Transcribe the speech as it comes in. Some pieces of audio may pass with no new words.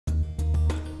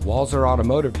Walser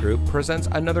Automotive Group presents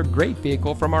another great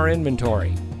vehicle from our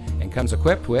inventory and comes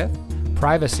equipped with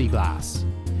privacy glass,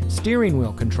 steering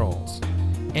wheel controls,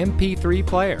 MP3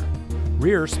 player,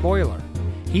 rear spoiler,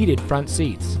 heated front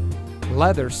seats,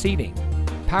 leather seating,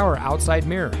 power outside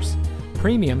mirrors,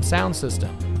 premium sound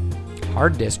system,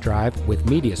 hard disk drive with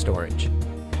media storage,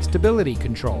 stability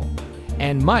control,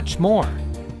 and much more.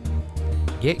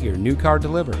 Get your new car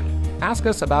delivered. Ask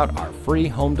us about our free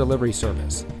home delivery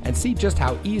service and see just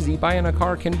how easy buying a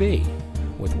car can be.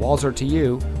 With Walser to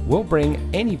You, we'll bring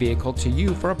any vehicle to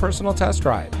you for a personal test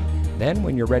drive. Then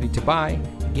when you're ready to buy,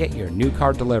 get your new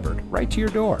car delivered right to your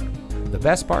door. The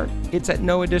best part, it's at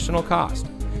no additional cost.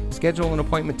 Schedule an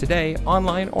appointment today,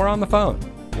 online or on the phone.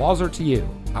 Walser to You,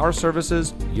 our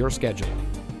services, your schedule.